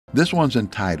This one's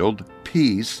entitled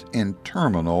Peace in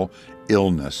Terminal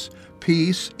Illness.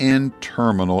 Peace in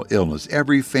terminal illness.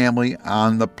 Every family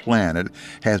on the planet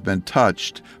has been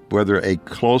touched, whether a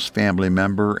close family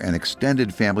member, an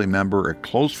extended family member, a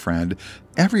close friend.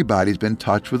 Everybody's been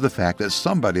touched with the fact that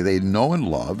somebody they know and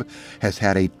love has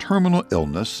had a terminal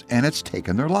illness and it's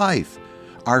taken their life.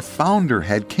 Our founder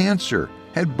had cancer,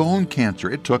 had bone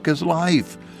cancer. It took his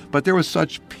life. But there was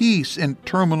such peace in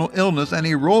terminal illness, and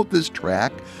he wrote this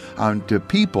tract to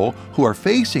people who are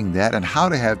facing that and how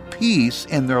to have peace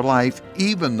in their life,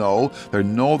 even though they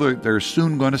know they're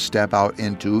soon going to step out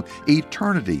into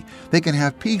eternity. They can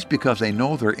have peace because they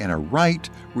know they're in a right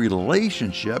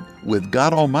relationship with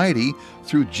God Almighty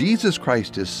through Jesus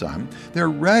Christ, His Son. They're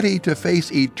ready to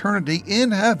face eternity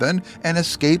in heaven and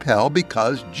escape hell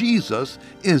because Jesus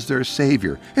is their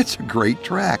Savior. It's a great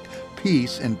tract.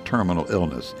 Peace in Terminal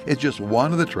Illness. It's just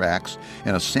one of the tracts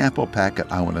in a sample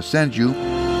packet I want to send you.